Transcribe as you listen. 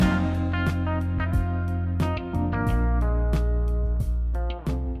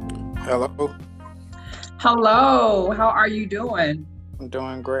Hello, Hello, how are you doing? I'm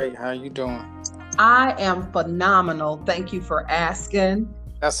doing great. How you doing? I am phenomenal. Thank you for asking.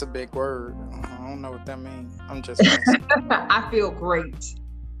 That's a big word. I don't know what that means. I'm just messing. I feel great.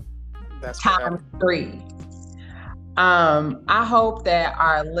 That's Times better. three. I hope that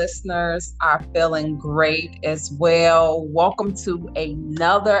our listeners are feeling great as well. Welcome to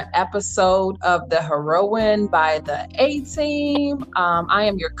another episode of The Heroine by the A Team. I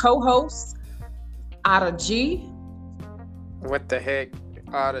am your co host, Ada G. What the heck?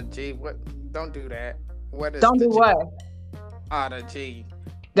 Otta G. What? Don't do that. What is Don't the do G? what? Otta G.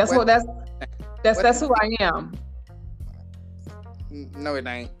 That's What? what that's that's What that's the who G? I am. No, it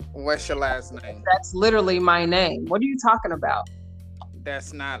ain't. What's your last name? That's literally my name. What are you talking about?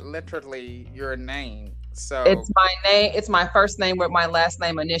 That's not literally your name. So It's my name. It's my first name with my last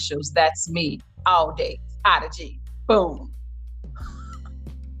name initials. That's me all day. Ada G. Boom.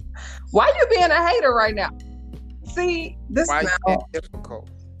 Why you being a hater right now? See this why you being now. difficult?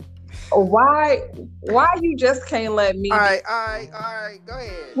 Why you just can't let All me be? right, all right, all right. Go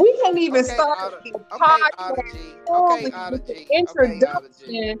ahead. We can't even Okay, start Otta. the Okay, Otta podcast G. Okay, fully Otta with the G. Okay, Otta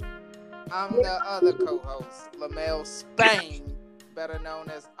G. introduction. I'm the other co-host, Lamel Spain, better known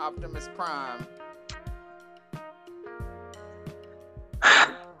as Optimus Prime.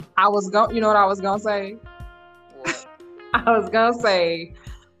 I was going. You know what I was gonna say? What? I was gonna say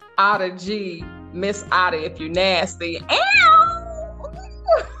Ada G, Miss Ada, if you nasty. Ow!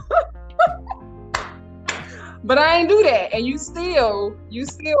 But I ain't do that, and you still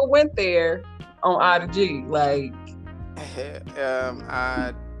went there on Ada G. Like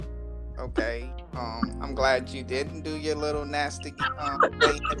I okay. I'm glad you didn't do your little nasty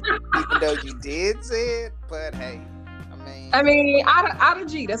thing, even though you did say it. But hey, I I mean, mean, Ada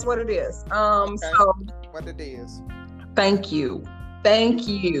G. That's what it is. okay, So what it is. thank you, thank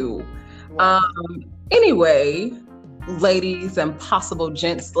you. You're Um, welcome. anyway, ladies and possible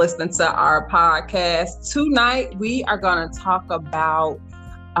gents listening to our podcast tonight, we are gonna talk about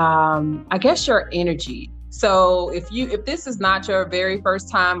I guess your energy. So if this is not your very first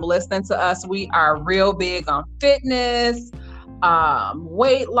time listening to us, we are real big on fitness,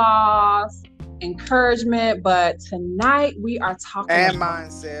 weight loss, encouragement. But tonight we are talking And about,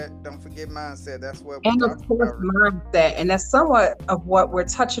 mindset. Don't forget mindset. That's what we and of talking course, about. mindset, and that's somewhat of what we're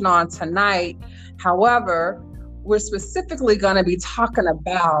touching on tonight. However, we're specifically going to be talking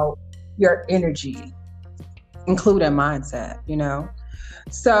about your energy, including mindset.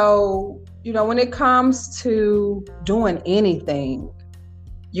 So, when it comes to doing anything,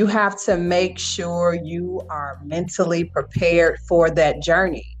 you have to make sure you are mentally prepared for that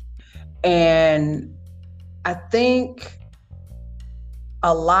journey. And I think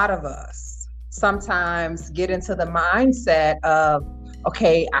a lot of us sometimes get into the mindset of,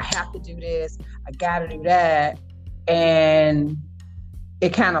 okay, I have to do this, I got to do that. And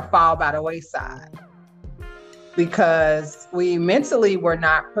it kind of fall by the wayside because we mentally were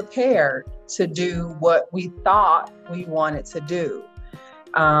not prepared to do what we thought we wanted to do.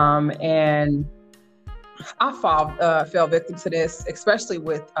 And fell victim to this, especially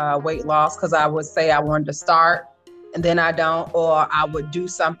with weight loss, because I would say I wanted to start and then I don't, or I would do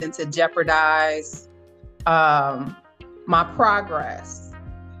something to jeopardize um, my progress.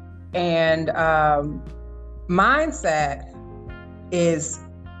 And mindset is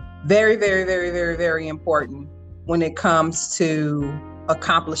very, very, very, very, very important when it comes to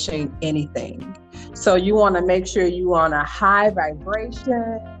accomplishing anything. So you want to make sure you on a high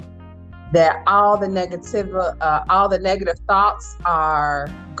vibration, that all the negative thoughts are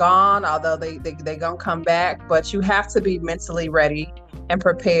gone, although they gonna come back. But you have to be mentally ready and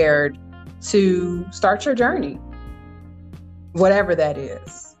prepared to start your journey, whatever that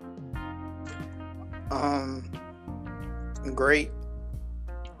is. Um, great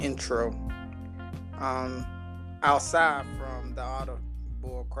intro. Um, outside from the auto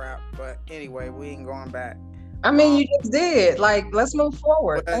bull crap, but anyway, we ain't going back. I mean, Um, you just did. Like, let's move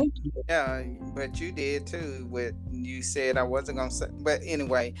forward. but Thank you. yeah, but you did too. With you said I wasn't gonna say, but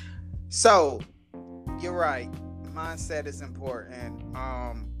anyway, so you're right. Mindset is important.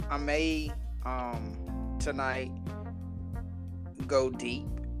 I may tonight go deep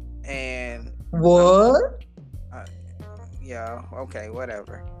and I'm What? uh, yeah, okay,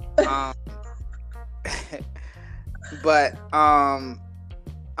 whatever. Um, but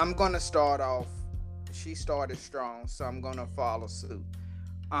I'm gonna start off. She started strong, so I'm gonna follow suit.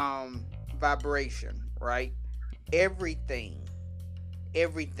 Um, Vibration, right? Everything,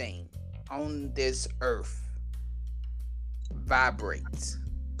 everything on this earth vibrates.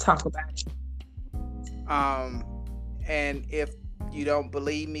 Talk about it. Um, and if you don't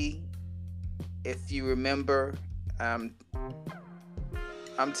believe me, if you remember, um,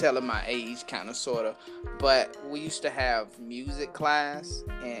 I'm telling my age, kind of, sort of, but we used to have music class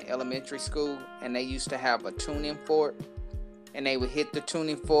in elementary school, and they used to have a tuning fork, and they would hit the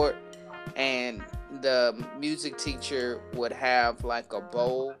tuning fork, and the music teacher would have like a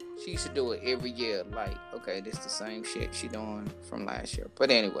bowl. She used to do it every year. Like, okay, this is the same shit she doing from last year.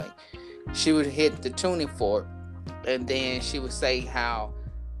 But anyway, she would hit the tuning fork, and then she would say how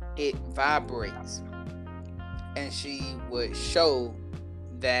it vibrates, and she would show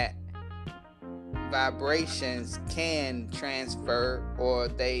that vibrations can transfer, or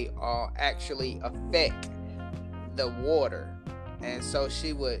they are actually affect the water. And so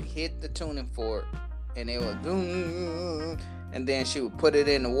she would hit the tuning fork, and it would boom, and then she would put it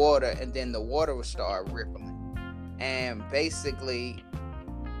in the water, and then the water would start rippling. And basically,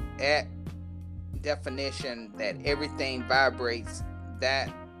 at definition that everything vibrates,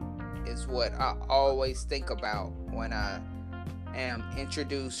 that is what I always think about when I am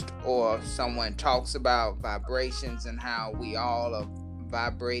introduced or someone talks about vibrations and how we all are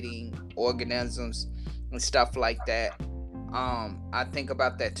vibrating organisms and stuff like that. I think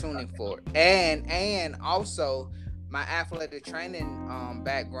about that tuning fork, and also my athletic training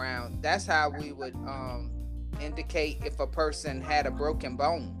background. That's how we would indicate if a person had a broken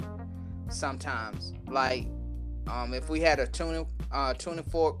bone. Sometimes, like, if we had a tuning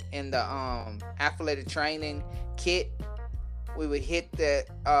fork in the athletic training kit, we would hit the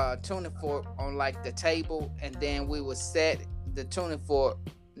tuning fork on like the table, and then we would set the tuning fork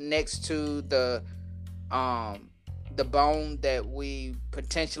next to the bone that we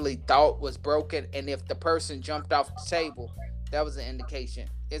potentially thought was broken, and if the person jumped off the table, that was an indication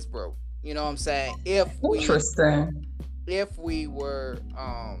it's broke. You know what I'm saying? Interesting. If we were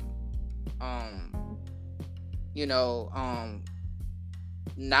you know,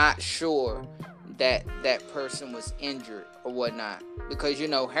 not sure that that person was injured or whatnot, because you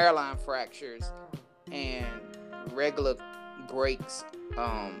know, hairline fractures and regular breaks,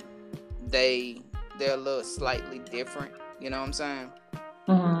 they're a little slightly different. You know what I'm saying?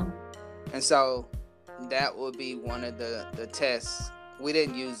 Mm-hmm. And so that would be one of the tests. We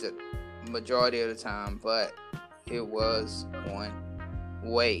didn't use it majority of the time, but it was one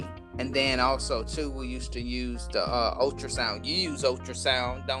way. And then also too, we used to use the ultrasound. You use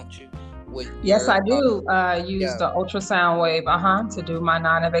ultrasound, don't you? Yes, I do use the ultrasound wave to do my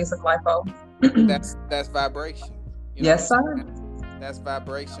non-invasive lipo. That's vibration. You know, yes, sir. That's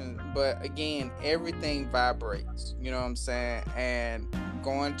vibration. But again, everything vibrates. You know what I'm saying? And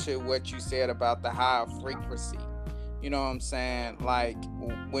going to what you said about the high frequency, you know what I'm saying? Like,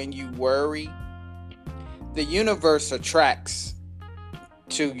 when you worry, the universe attracts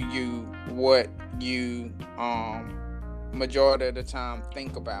to you what you majority of the time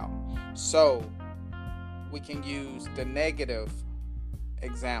think about. So we can use the negative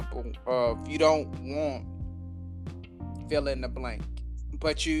example of, you don't want fill in the blank,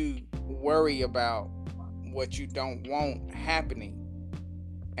 but you worry about what you don't want happening,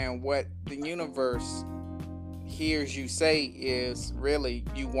 and what the universe hears you say is really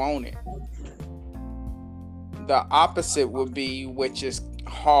you want it. The opposite would be, which is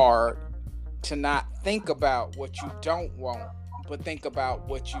hard, to not think about what you don't want, but think about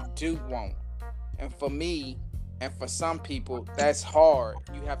what you do want. And for me, and for some people, that's hard.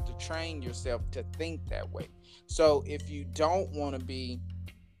 You have to train yourself to think that way. So if you don't want to be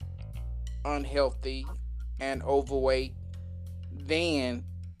unhealthy and overweight, then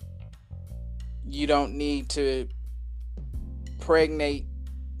you don't need to pregnate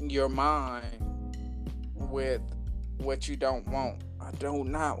your mind with what you don't want. I do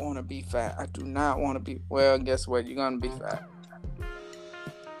not want to be fat. I do not want to be. Well, guess what? You're gonna be fat.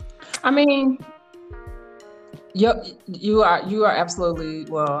 I mean, you are absolutely,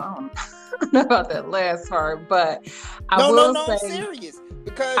 well, I don't know about that last part, but I will say, I'm serious,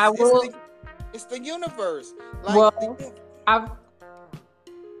 because it's the universe. Like, well,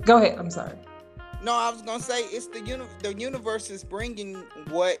 go ahead. I'm sorry. No, I was gonna say it's the universe is bringing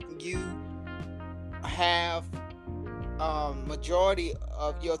what you have. Majority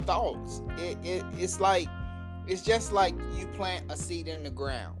of your thoughts. It's like, it's just like you plant a seed in the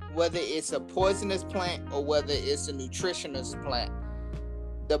ground, whether it's a poisonous plant or whether it's a nutritionist plant.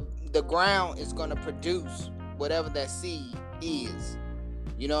 The ground is going to produce whatever that seed is.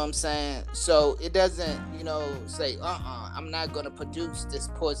 You know what I'm saying? So it doesn't, say, I'm not going to produce this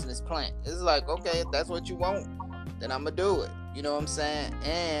poisonous plant. It's like, okay, if that's what you want, then I'm going to do it. You know what I'm saying?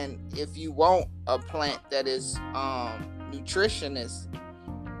 And if you want a plant that is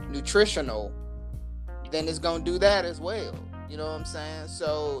nutritional, then it's going to do that as well. You know what I'm saying?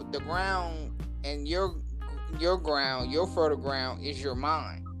 So the ground and your ground, your fertile ground is your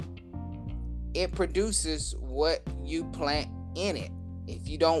mind. It produces what you plant in it. If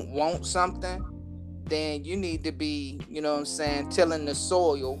you don't want something, then you need to be, tilling the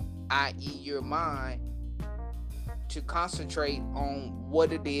soil, i.e. your mind, to concentrate on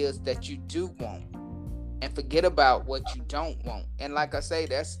what it is that you do want and forget about what you don't want. And like I say,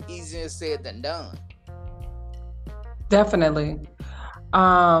 that's easier said than done. Definitely.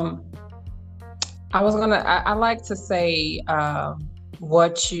 I like to say,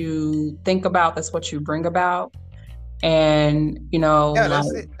 what you think about, that's what you bring about. And, Yeah, like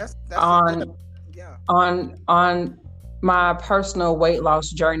that's it. That's a good. on Yeah. on my personal weight loss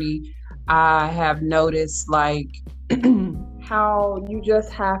journey, I have noticed like how you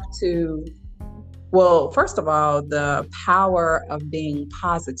just have to, well, first of all, the power of being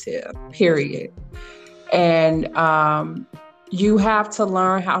positive, period. And you have to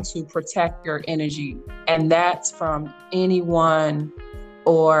learn how to protect your energy. And that's from anyone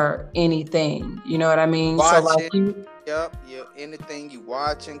or anything. You know what I mean? So Watch like it. you, Yep. You anything you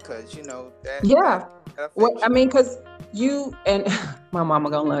watching, cause that yeah. What affects I you. mean, because you and my mama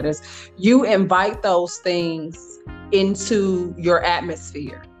gonna love this. You invite those things into your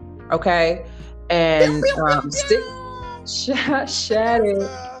atmosphere, okay? Pew, And pew, pew, stick, pew. shut it.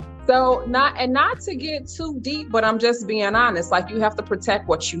 Vanessa. So not to get too deep, but I'm just being honest. Like you have to protect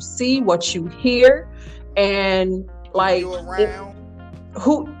what you see, what you hear, and Who like you it, around?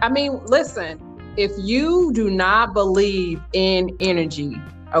 I mean, listen, if you do not believe in energy,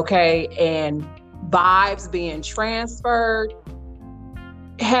 okay, and vibes being transferred,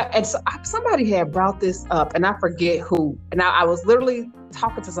 and so somebody had brought this up, and I forget who, and I was literally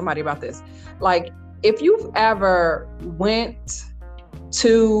talking to somebody about this. Like, if you've ever went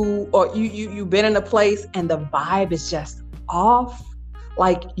to, or you've been in a place and the vibe is just off,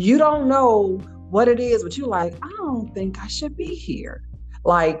 like you don't know what it is, but you like, I don't think I should be here.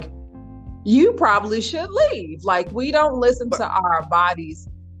 Like, you probably should leave. Like, we don't listen But to our bodies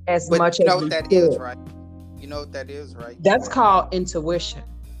as but much you as know what we that is, should. right? You know what that is, right? That's called intuition.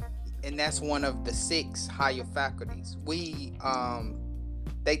 And that's one of the six higher faculties.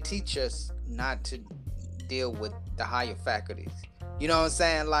 They teach us not to deal with the higher faculties. You know what I'm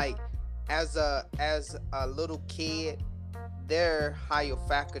saying? Like as a little kid, their higher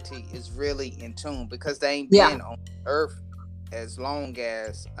faculty is really in tune because they ain't Yeah. been on earth as long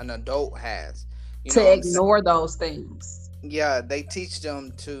as an adult has. You know To what I'm saying? ignore those things. Yeah, they teach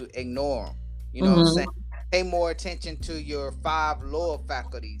them to ignore them. You know what I'm saying? Mm-hmm. Pay more attention to your five lower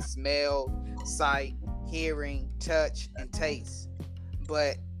faculties: smell, sight, hearing, touch, and taste.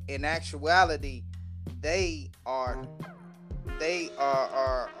 But in actuality, they are they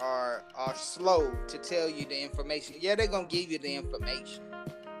are slow to tell you the information. Yeah, they're gonna give you the information.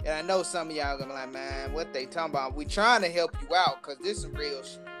 And I know some of y'all gonna be like, man, what they talking about? We trying to help you out because this is real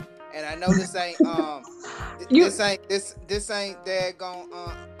shit. And I know this ain't You this ain't daggone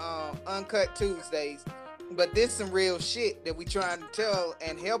uncut Tuesdays, but this some real shit that we trying to tell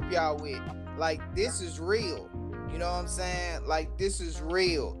and help y'all with. Like, this is real. You know what I'm saying? Like, this is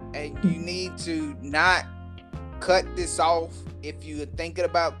real, and you need to not cut this off. If you're thinking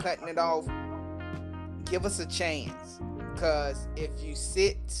about cutting it off, give us a chance. Because if you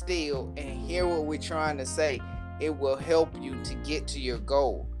sit still and hear what we're trying to say, it will help you to get to your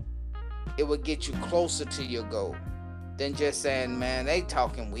goal. It will get you closer to your goal than just saying, man, they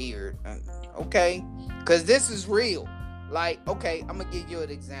talking weird. Okay? Because this is real. Like, okay, I'm going to give you an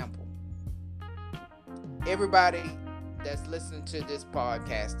example. Everybody that's listening to this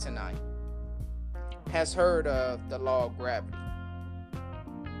podcast tonight has heard of the law of gravity,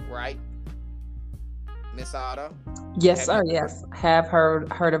 right? Miss Otta? Yes, sir. Yes, have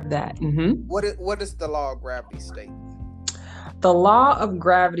heard of that. Mm-hmm. What does the law of gravity state? The law of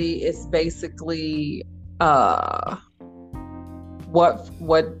gravity is basically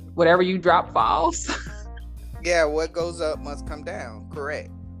whatever you drop falls. Yeah, what goes up must come down. Correct.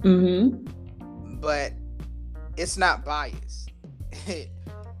 Mm-hmm. But it's not biased.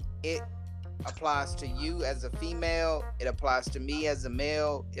 It applies to you as a female. It applies to me as a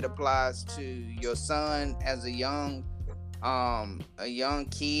male. It applies to your son as a young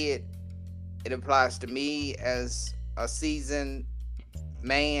kid. It applies to me as a seasoned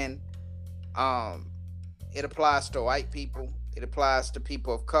man. It applies to white people. It applies to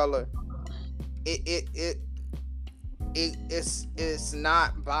people of color. It's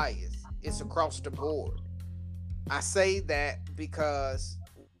not biased. It's across the board. I say that because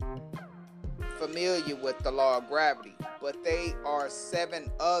familiar with the law of gravity, but they are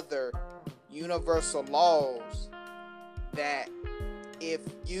 7 other universal laws that if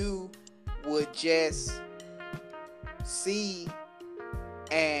you would just see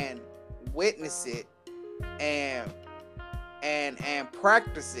and witness it and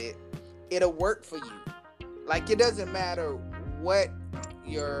practice it, it'll work for you. Like, it doesn't matter what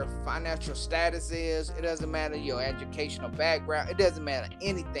your financial status is, it doesn't matter your educational background, it doesn't matter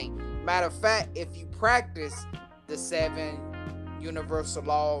anything. Matter of fact, if you practice the 7 universal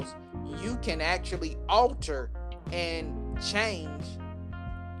laws, you can actually alter and change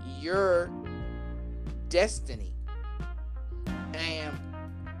your destiny. And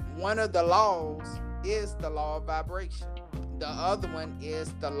one of the laws is the law of vibration. The other one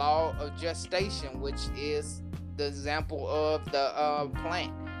is the law of gestation, which is the example of the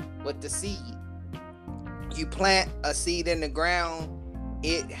plant with the seed. You plant a seed in the ground,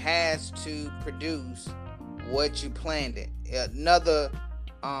 it has to produce what you planted. Another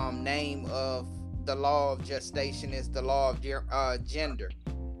name of the law of gestation is the law of gender.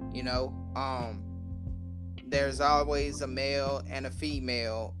 You know, there's always a male and a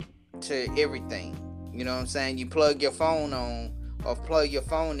female to everything. You know what I'm saying? You plug your phone on or plug your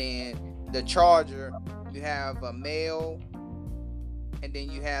phone in, the charger, you have a male and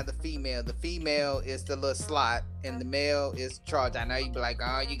then you have the female. The female is the little slot and the male is charge. I know you be like,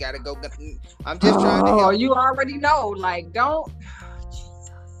 oh, you gotta go. I'm just trying to help. Oh, you already know. Like, don't.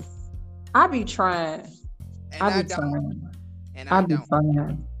 I be trying. And I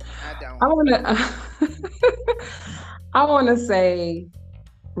don't. I wanna say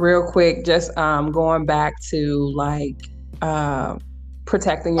real quick, just going back to like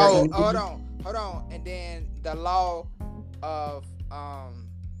protecting your energy. Hold on. And then the law of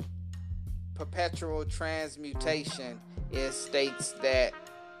perpetual transmutation, it states that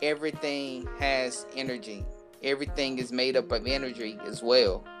everything has energy. Everything is made up of energy as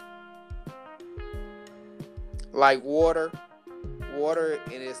well. Like water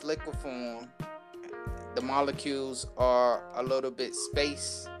in its liquid form, the molecules are a little bit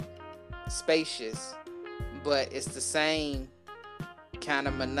spacious, but it's the same kind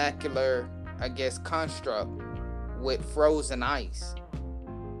of molecular, I guess, construct with frozen ice.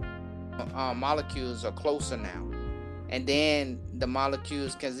 Molecules are closer now, and then the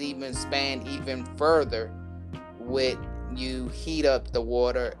molecules can even span even further with you heat up the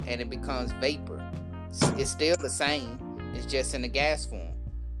water and it becomes vapor. It's still the same, it's just in a gas form.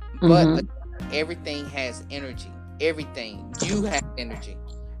 But everything has energy. Everything. You have energy.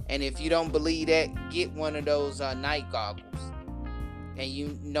 And if you don't believe that, get one of those night goggles. And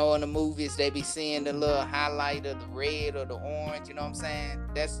you know, in the movies they be seeing the little highlight of the red or the orange, you know what I'm saying?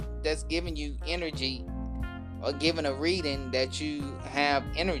 That's giving you energy, or giving a reading that you have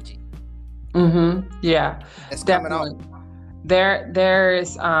energy. Yeah, that's definitely.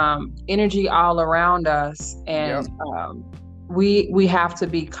 There's energy all around us, and we have to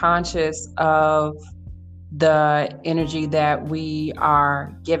be conscious of the energy that we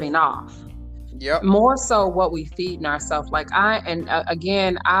are giving off. More so what we feed in ourselves. Like I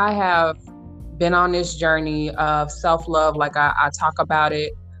have been on this journey of self-love. Like I talk about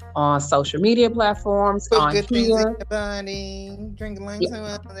it on social media platforms, on here. Go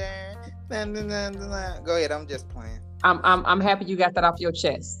ahead, I'm just playing. I'm happy you got that off your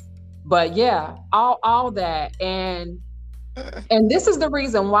chest. But yeah, all that, and this is the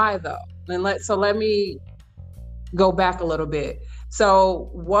reason why though. And let me go back a little bit. So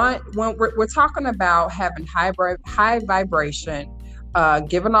when we're talking about having high vibration,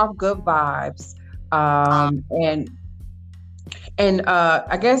 giving off good vibes, and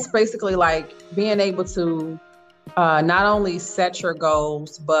I guess basically like being able to not only set your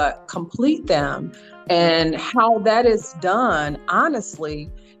goals but complete them. And how that is done, honestly,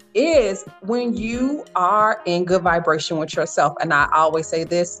 is when you are in good vibration with yourself. And I always say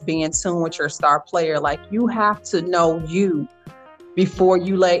this, be in tune with your star player. Like, you have to know you before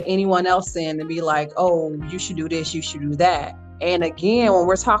you let anyone else in and be like, oh, you should do this, you should do that. And again, when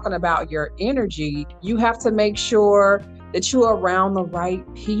we're talking about your energy, you have to make sure that you're around the right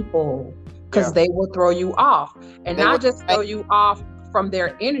people, because they will throw you off. And not just throw you off from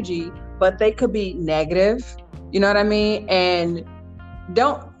their energy, but they could be negative. You know what I mean? And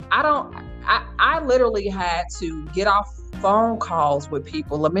I literally had to get off phone calls with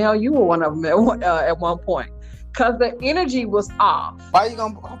people. Lamel, you were one of them at one point, because the energy was off. Why you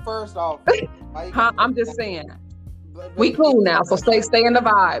gonna, first off, I'm just saying, we cool now, so stay in the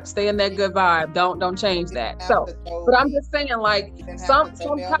vibe, stay in that good vibe. Don't change that. So, but I'm just saying, like, sometimes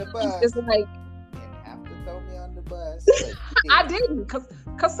it's like, throw me on the bus. I didn't, cause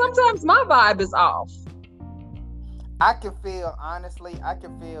sometimes my vibe is off. I can feel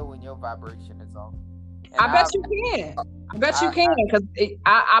when your vibration is off. And I bet you can. I bet you can, because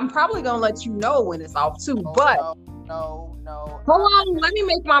I'm probably gonna let you know when it's off too. But no. hold on, let me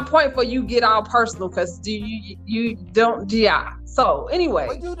make my point for you get all personal, because you don't. Yeah. So anyway,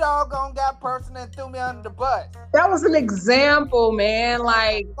 well, you doggone got personal and threw me under the bus. That was an example, man.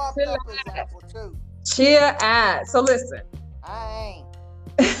 Like, chill out. So listen. I ain't.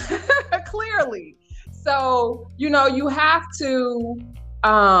 Clearly. So, you have to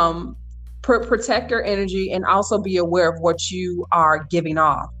protect your energy and also be aware of what you are giving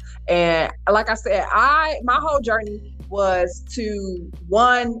off. And like I said, my whole journey was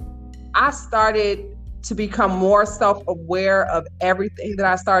I started to become more self-aware of everything that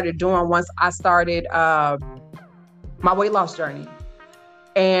I started doing once I started my weight loss journey.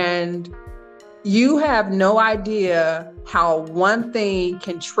 And you have no idea how one thing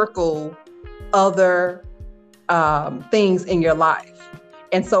can trickle other things in your life.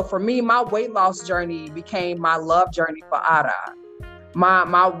 And so for me, my weight loss journey became my love journey for Ada.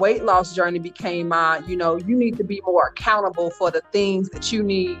 My weight loss journey became my, you need to be more accountable for the things that you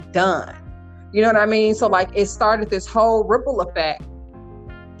need done. You know what I mean? So like it started this whole ripple effect.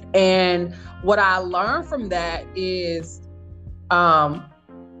 And what I learned from that is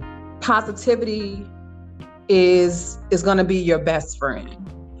positivity is going to be your best friend.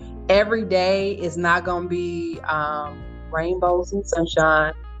 Every day is not going to be rainbows and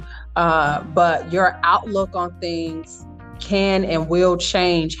sunshine, but your outlook on things can and will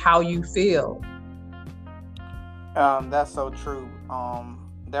change how you feel. That's so true.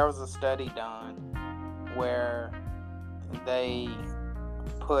 There was a study done where they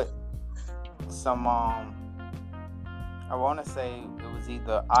put some I want to say it was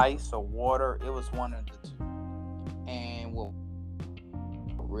either ice or water. It was one of the two, and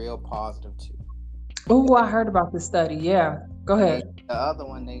real positive too. Oh, I heard about this study. Yeah, go ahead. The other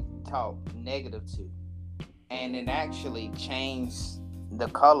one they taught negative to, and it actually changed the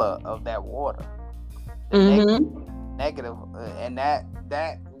color of that water. Negative, and that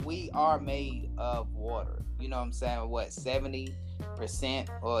we are made of water. You know what I'm saying? What, 70%,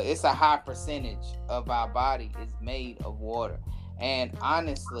 or it's a high percentage of our body is made of water. And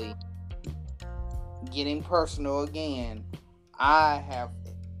honestly, getting personal again, I have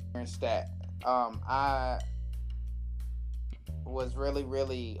experienced that. I was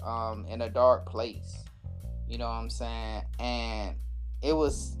really in a dark place, you know what I'm saying, and it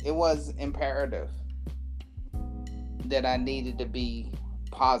was imperative that I needed to be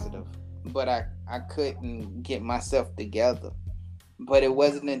positive, but I couldn't get myself together. But it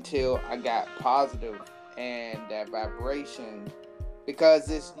wasn't until I got positive and that vibration, because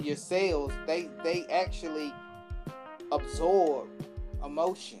it's your cells, they actually absorb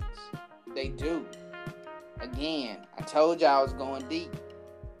emotions. They do. Again, I told you I was going deep.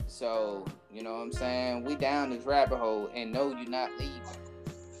 So, you know what I'm saying? We down this rabbit hole, and no, you're not leaving.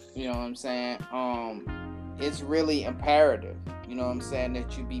 You know what I'm saying? It's really imperative, you know what I'm saying,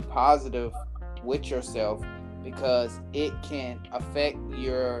 that you be positive with yourself, because it can affect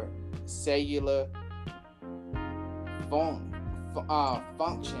your cellular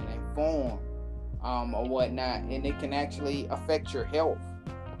function and form or whatnot, and it can actually affect your health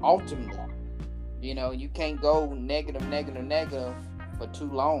ultimately. You know, you can't go negative for too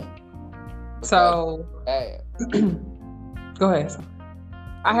long. So go ahead.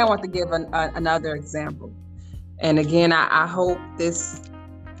 I want to give another example. And again, I hope this,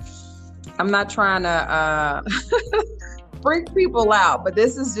 I'm not trying to freak people out, but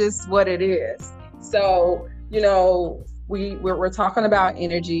this is just what it is. So, we're talking about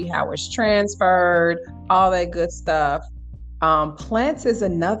energy, how it's transferred, all that good stuff. Plants is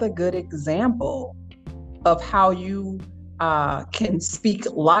another good example of how you can speak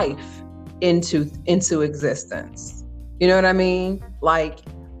life into existence. You know what I mean? Like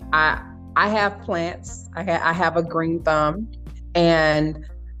I have plants. I have a green thumb, and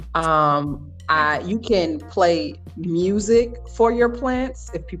you can play music for your plants.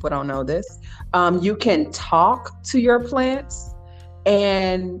 If people don't know this, you can talk to your plants,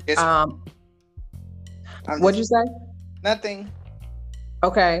 and what'd you say? Nothing.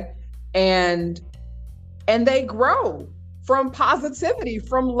 Okay. And they grow from positivity,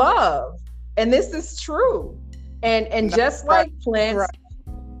 from love, and this is true. And just like plants.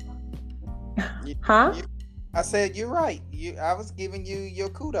 Huh? I said you're right. I was giving you your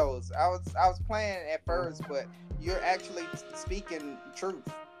kudos. I was playing at first, but you're actually speaking truth.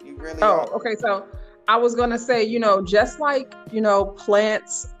 You really are. Okay. So I was gonna say, just like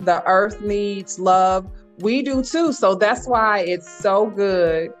plants, the earth needs love. We do too. So that's why it's so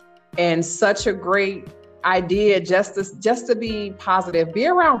good and such a great idea just to be positive. Be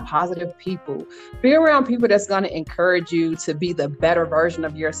around positive people. Be around people that's going to encourage you to be the better version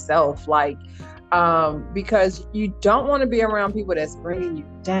of yourself. Like, because you don't want to be around people that's bringing you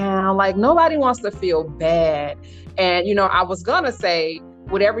down. Like, nobody wants to feel bad. And, you know, I was going to say,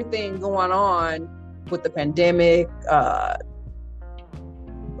 with everything going on with the pandemic,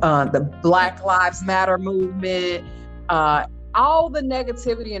 the Black Lives Matter movement, all the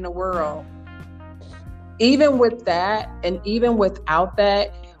negativity in the world, even with that and even without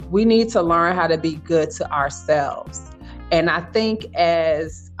that, we need to learn how to be good to ourselves. And I think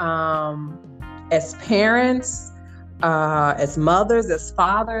as parents, as mothers, as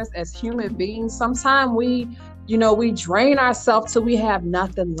fathers, as human beings, sometimes we drain ourselves till we have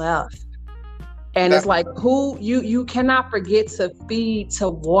nothing left. And it's like, you cannot forget to feed, to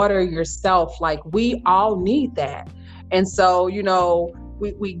water yourself. Like, we all need that. And so, you know,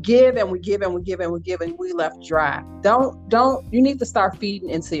 we give and we give and we give and we give and we left dry. You need to start feeding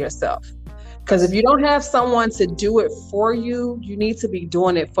into yourself. Because if you don't have someone to do it for you, you need to be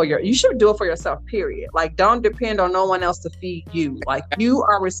doing it you should do it for yourself, period. Like, don't depend on no one else to feed you. Like, you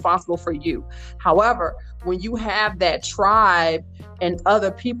are responsible for you. However, when you have that tribe and other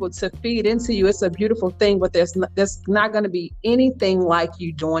people to feed into you, it's a beautiful thing, but there's not going to be anything like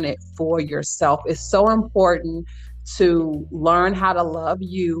you doing it for yourself. It's so important to learn how to love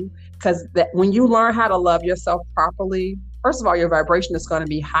you, because when you learn how to love yourself properly, first of all, your vibration is going to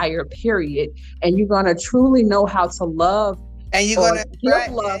be higher, period. And you're going to truly know how to love. And you're going to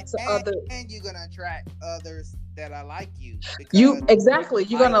give love to others. And you're going to attract others that are like you. Exactly.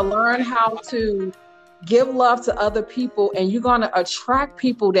 You're going to learn how to give love to other people, and you're going to attract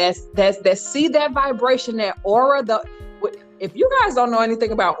people that see that vibration, that aura. If you guys don't know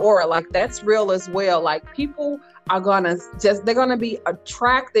anything about aura, like, that's real as well. Like, people are they're gonna be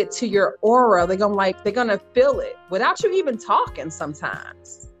attracted to your aura. They're gonna feel it without you even talking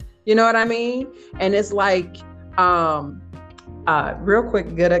sometimes. You know what I mean? And it's like, real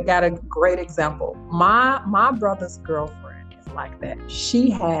quick, got a great example. My brother's girlfriend is like that.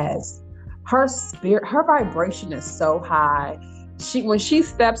 She has her spirit, her vibration is so high. When she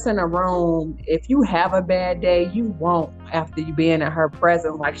steps in a room, if you have a bad day, you won't after you being in her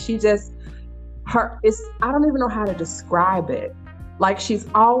presence. Like, I don't even know how to describe it. Like, she's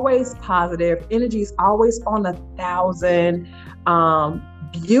always positive. Energy's always on 1,000.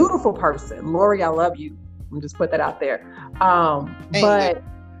 Beautiful person. Lori, I love you. I'm just put that out there. But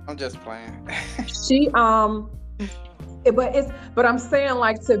I'm just playing. She, but I'm saying,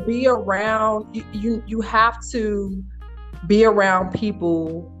 like, to be around, you have to be around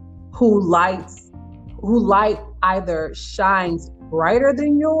people who light either shines brighter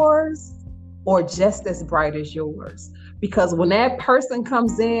than yours or just as bright as yours. Because when that person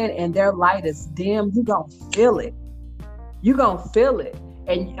comes in and their light is dim, you're gonna feel it.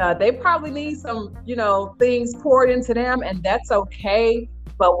 And they probably need some, things poured into them, and that's okay.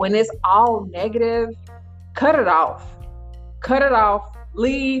 But when it's all negative, cut it off.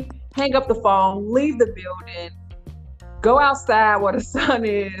 Leave, hang up the phone, leave the building, go outside where the sun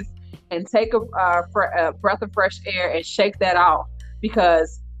is, and take a breath of fresh air and shake that off.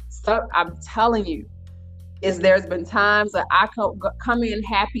 Because I'm telling you, there's been times that I come in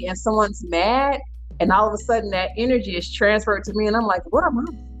happy and someone's mad, and all of a sudden that energy is transferred to me, and I'm like, what am I?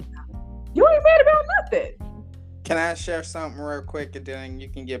 You ain't mad about nothing. Can I share something real quick, and then you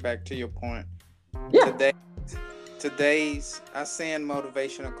can get back to your point? Yeah. I send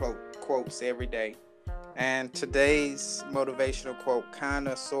motivational quotes every day. And today's motivational quote kind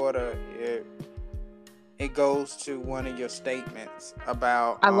of sort of it goes to one of your statements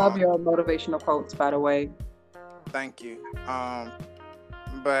about I love your motivational quotes, by the way. Thank you.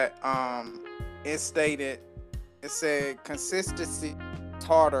 But it said consistency is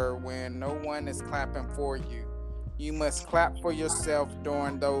harder when no one is clapping for you. You must clap for yourself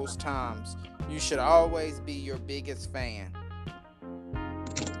during those times. You should always be your biggest fan.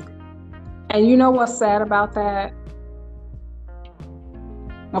 And you know what's sad about that?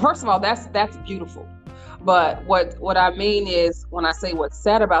 Well, first of all, that's beautiful. But what I mean is, when I say what's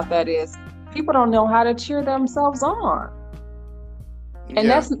sad about that is, people don't know how to cheer themselves on. And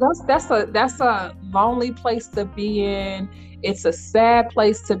that's a lonely place to be in. It's a sad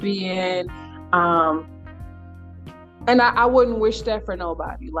place to be in. And I wouldn't wish that for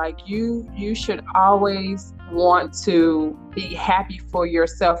nobody. Like, you should always want to be happy for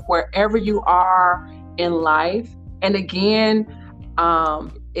yourself wherever you are in life. And again,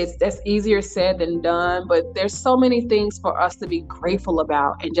 that's easier said than done, but there's so many things for us to be grateful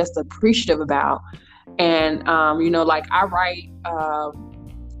about and just appreciative about. And like, I write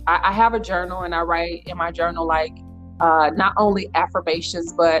I have a journal, and I write in my journal, like, not only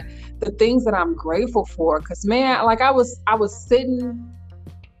affirmations, but the things that I'm grateful for. Cause man, like I was sitting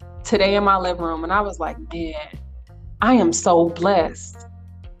today in my living room and I was like, man, I am so blessed.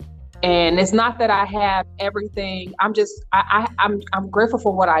 And it's not that I have everything. I'm grateful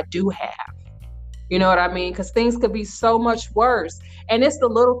for what I do have. You know what I mean? Because things could be so much worse. And it's the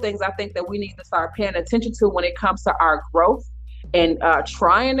little things I think that we need to start paying attention to when it comes to our growth and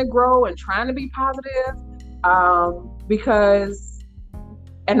trying to grow and trying to be positive. Because,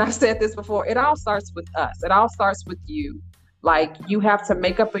 and I've said this before, it all starts with us. It all starts with you. Like, you have to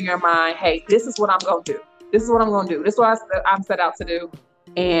make up in your mind, hey, this is what I'm going to do. This is what I'm going to do. This is what I'm set out to do.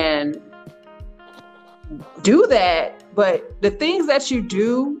 And do that. But the things that you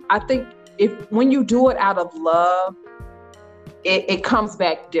do, I think when you do it out of love, it comes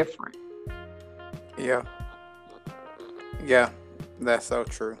back different. Yeah. Yeah, that's so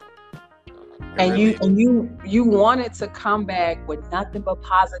true. And you want it to come back with nothing but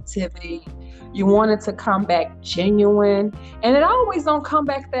positivity. You want it to come back genuine. And it always don't come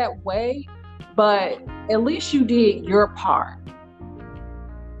back that way, but at least you did your part.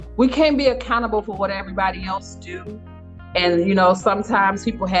 We can't be accountable for what everybody else do. And, you know, sometimes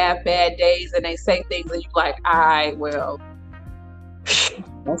people have bad days and they say things and you're like, all right, well,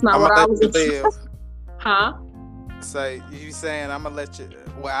 that's not what I was live. Huh? Say, you saying I'm going to let you,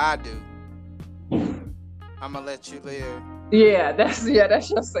 well, I do. I'm going to let you live. Yeah, that's your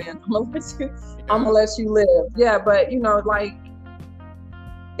saying. I'm gonna let you live. Yeah, but you know, like,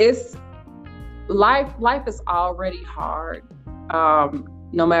 it's life is already hard.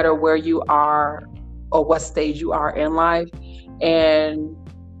 No matter where you are or what stage you are in life. And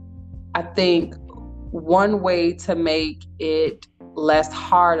I think one way to make it less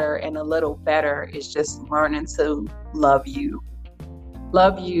harder and a little better is just learning to love you.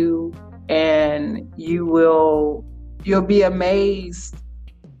 Love you, and you'll be amazed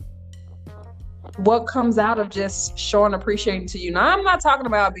what comes out of just showing appreciation to you. Now, I'm not talking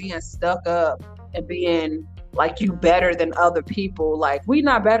about being stuck up and being like you better than other people. Like, we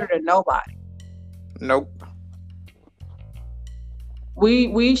not better than nobody. Nope.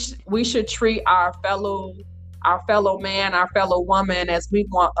 We should treat our fellow man, our fellow woman as we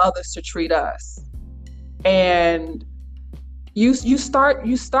want others to treat us. And you start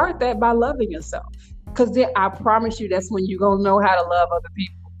that by loving yourself. Because then I promise you that's when you're going to know how to love other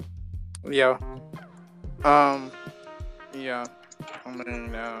people. Yeah. Yeah. I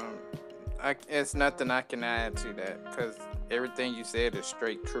mean, it's nothing I can add to that because everything you said is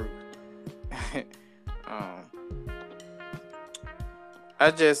straight truth.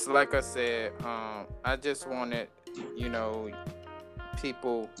 I just, like I said, I just wanted, you know,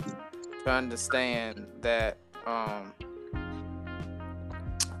 people to understand that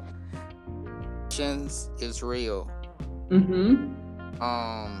is real. Mm-hmm.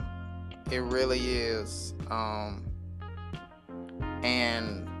 It really is.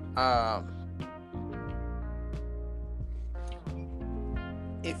 And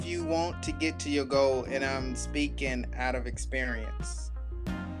if you want to get to your goal, and I'm speaking out of experience,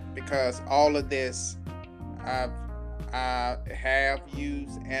 because all of this I have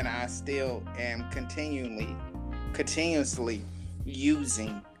used and I still am continuously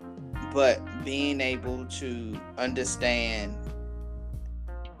using, but being able to understand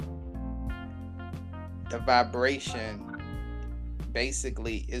the vibration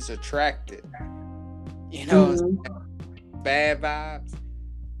basically is attracted. You know, mm-hmm. Bad vibes,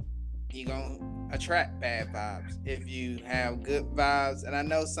 you're gonna attract bad vibes. If you have good vibes, and I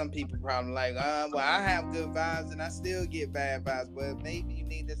know some people probably like, well, I have good vibes and I still get bad vibes. Well, maybe you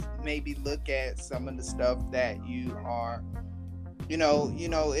need to look at some of the stuff that you are, you know,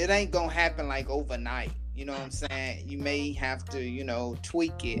 it ain't gonna happen like overnight. You know what I'm saying? You may have to,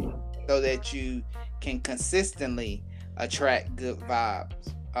 tweak it so that you can consistently attract good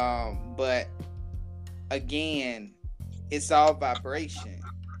vibes. But again, it's all vibration.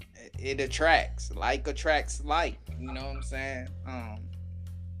 It attracts. Like attracts like. You know what I'm saying?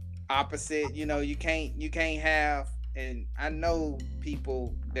 Opposite. You can't have. And I know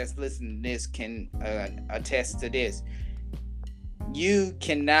people that's listening to this can attest to this. You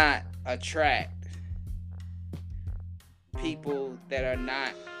cannot attract people that are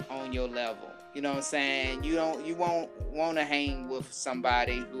not on your level. You know what I'm saying? You won't want to hang with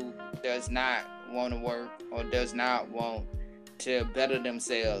somebody who does not want to work or does not want to better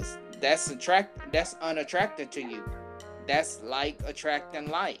themselves. That's unattractive to you. That's like attracting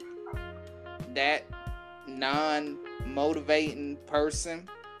like. That non-motivating person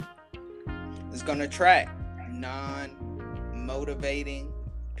is going to attract non-motivating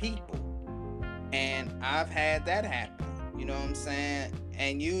people. And I've had that happen. You know what I'm saying?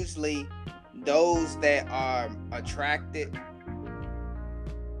 And usually those that are attracted,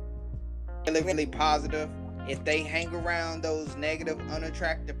 really, really positive, if they hang around those negative,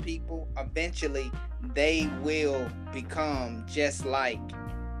 unattractive people, eventually they will become just like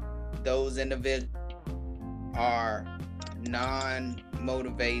those individuals are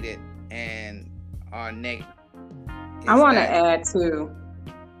non-motivated and are negative. I want to add too,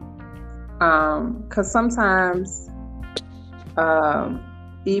 because sometimes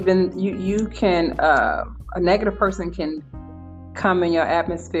even you can a negative person can come in your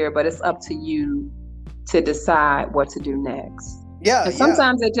atmosphere, but it's up to you to decide what to do next. Yeah. And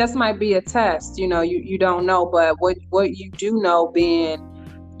sometimes it just might be a test. You don't know, but what you do know, being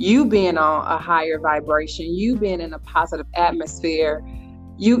on a higher vibration, you being in a positive atmosphere,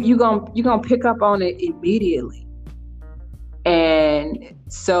 you gonna pick up on it immediately. And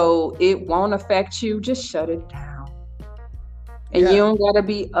so it won't affect you. Just shut it down. And you don't gotta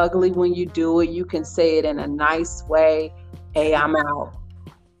be ugly when you do it. You can say it in a nice way. Hey, I'm out.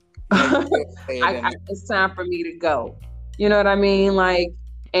 It's time for me to go. You know what I mean? Like,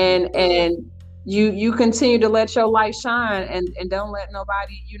 and you continue to let your light shine, and don't let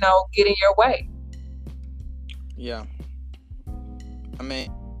nobody, get in your way. Yeah. I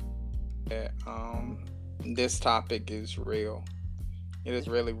mean, this topic is real. It is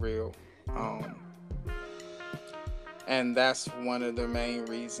really real. And that's one of the main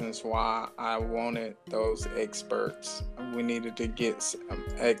reasons why I wanted those experts. We needed to get some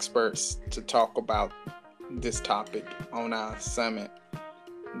experts to talk about this topic on our summit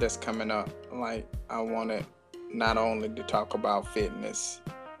that's coming up. Like, I wanted not only to talk about fitness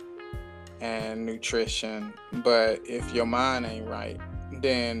and nutrition, but if your mind ain't right,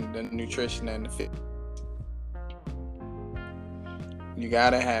 then the nutrition and the fitness, you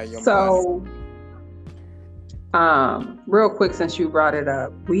gotta have your mind. Real quick, since you brought it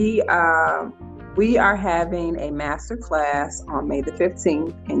up, we are having a master class on May the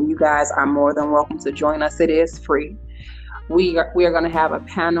 15th, and you guys are more than welcome to join us. It is free. We are going to have a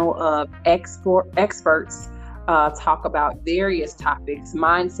panel of experts talk about various topics,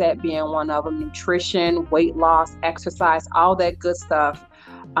 mindset being one of them, nutrition, weight loss, exercise, all that good stuff.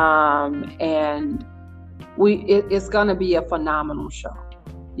 And it's going to be a phenomenal show.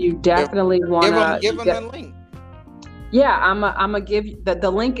 You definitely want to give them the link. Yeah, I'm gonna give you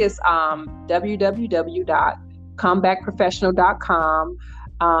the link is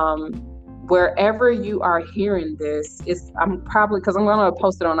www.comebackprofessional.com. Wherever you are hearing this, I'm going to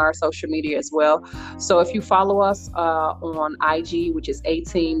post it on our social media as well. So if you follow us on IG, which is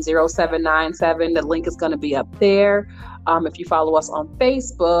A-Team0797, the link is going to be up there. If you follow us on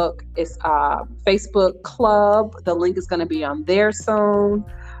Facebook, it's Facebook Club. The link is going to be on there soon.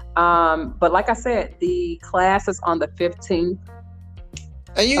 But like I said, the class is on the 15th.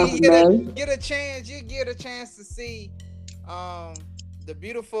 And you get a chance to see the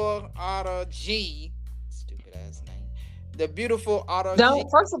beautiful Otta G. Stupid ass name. The beautiful Otta G.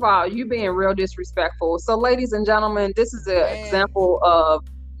 First of all, you being real disrespectful. So ladies and gentlemen, this is an example of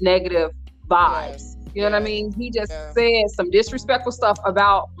negative vibes. You know what I mean? He just said some disrespectful stuff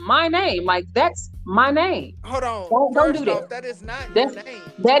about my name. Like, that's my name. Hold on. Don't do that. That is not your name.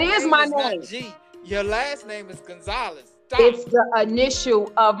 That is my name. Not G. Your last name is Gonzalez. Stop. It's the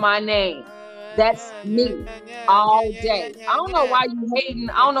initial of my name. That's me all day. I don't know why you hating.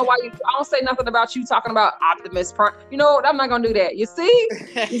 I don't know why I don't say nothing about you talking about Optimus Prime. You know what? I'm not gonna do that. You see,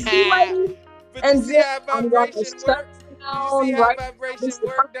 ladies? But you see how vibration works? You see how vibration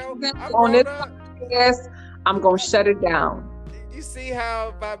works, though? I'm gonna shut it down. You see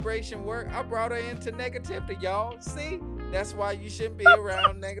how vibration works? I brought her into negativity, y'all. See, that's why you shouldn't be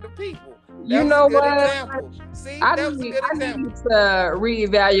around negative people. You know what? See, I need to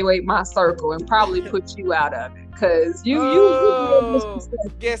reevaluate my circle and probably put you out of it, because you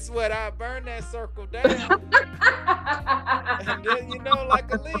guess what? I burned that circle down. And then, like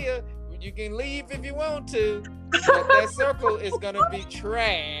Aaliyah, you can leave if you want to, but that circle is gonna be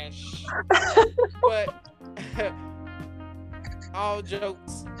trash. But all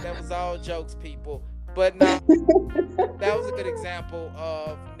jokes. That was all jokes, people. But no, that was a good example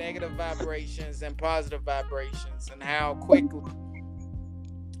of negative vibrations and positive vibrations, and how quickly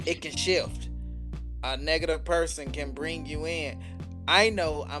it can shift. A negative person can bring you in. I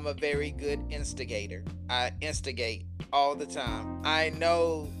know I'm a very good instigator. I instigate all the time. I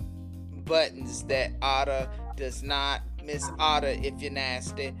know buttons that Otta does not. Miss Otta, if you're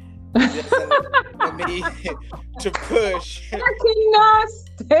nasty, He doesn't want me to push. I cannot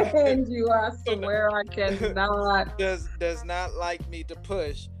stand you. I swear I cannot. Does not like me to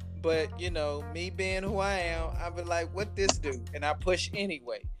push. But me being who I am, I be like, what this do? And I push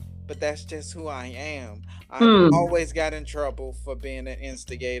anyway. But that's just who I am. I've Hmm. always got in trouble for being an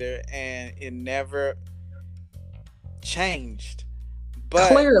instigator, and it never changed.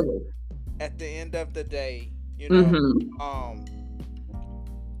 But Clearly. at the end of the day, Mm-hmm. um,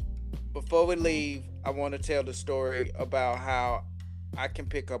 before we leave, I want to tell the story about how I can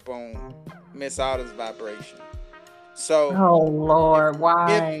pick up on Miss Otter's vibration. So, Oh if Lord, if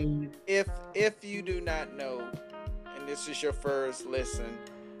why? if you do not know, and this is your first listen,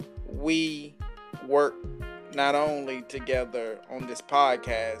 we work not only together on this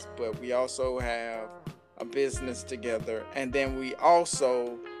podcast, but we also have a business together, and then we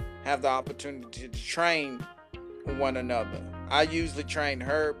also have the opportunity to train one another. I usually train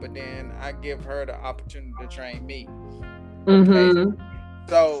her, but then I give her the opportunity to train me. Okay. Mm-hmm.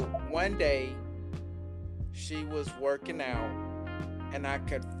 So one day she was working out, and I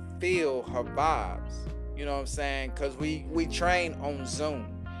could feel her vibes. You know what I'm saying? Cause we train on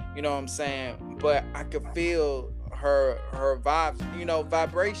Zoom. You know what I'm saying? But I could feel her vibes.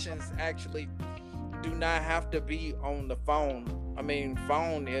 Vibrations actually do not have to be on the phone. I mean,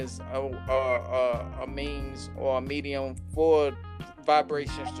 phone is a means or a medium for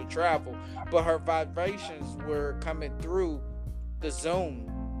vibrations to travel, but her vibrations were coming through the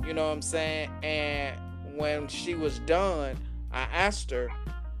Zoom. You know what I'm saying? And when she was done, I asked her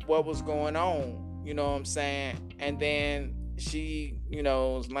what was going on. You know what I'm saying? And then she,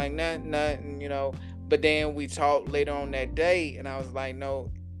 was like, nothing, nothing, But then we talked later on that day, and I was like, no,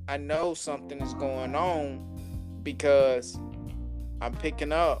 I know something is going on because I'm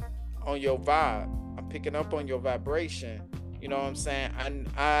picking up on your vibe. I'm picking up on your vibration. You know what I'm saying?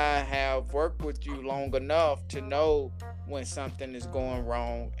 I have worked with you long enough to know when something is going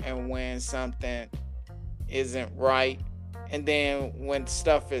wrong and when something isn't right. And then when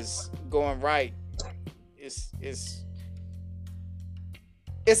stuff is going right, it's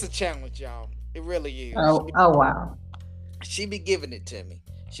it's a challenge, y'all. It really is. Oh, oh wow. She be giving it to me.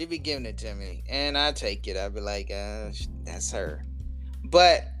 She be giving it to me, and I take it. I be like, that's her.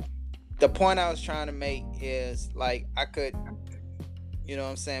 But the point I was trying to make is like I could, what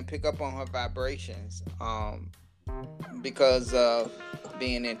I'm saying, pick up on her vibrations, because of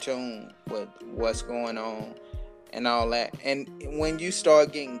being in tune with what's going on and all that. And when you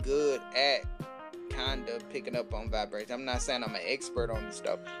start getting good at kind of picking up on vibrations, I'm not saying I'm an expert on this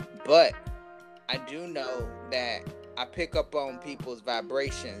stuff, but I do know that I pick up on people's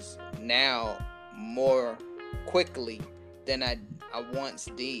vibrations now more quickly than I once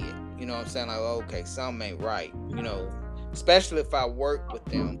did. You know what I'm saying? Like, okay, something ain't right. Especially if I work with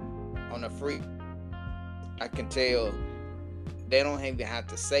them on a free, I can tell they don't even have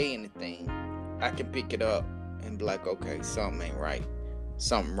to say anything. I can pick it up and be like, okay, something ain't right.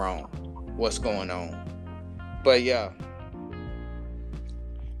 Something wrong. What's going on? But yeah.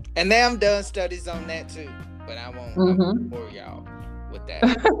 And now I'm done studies on that too. But I won't bore y'all with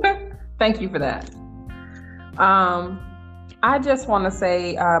that. Thank you for that. I just want to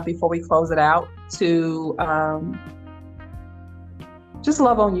say before we close it out to just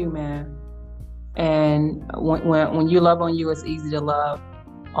love on you, man. And when you love on you, it's easy to love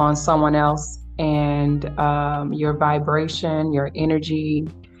on someone else. And your vibration, your energy,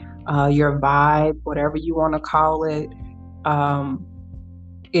 your vibe, whatever you want to call it,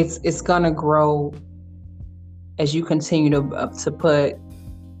 it's gonna grow as you continue to put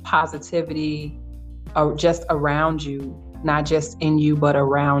positivity just around you, not just in you, but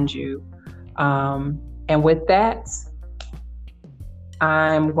around you. And with that,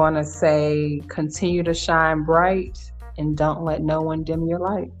 I'm going to say continue to shine bright and don't let no one dim your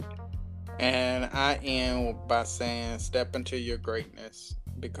light. And I end by saying step into your greatness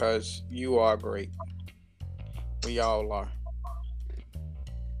because you are great. We all are.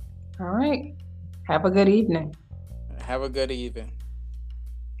 All right. Have a good evening. Have a good evening.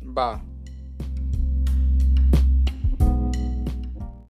 Bye.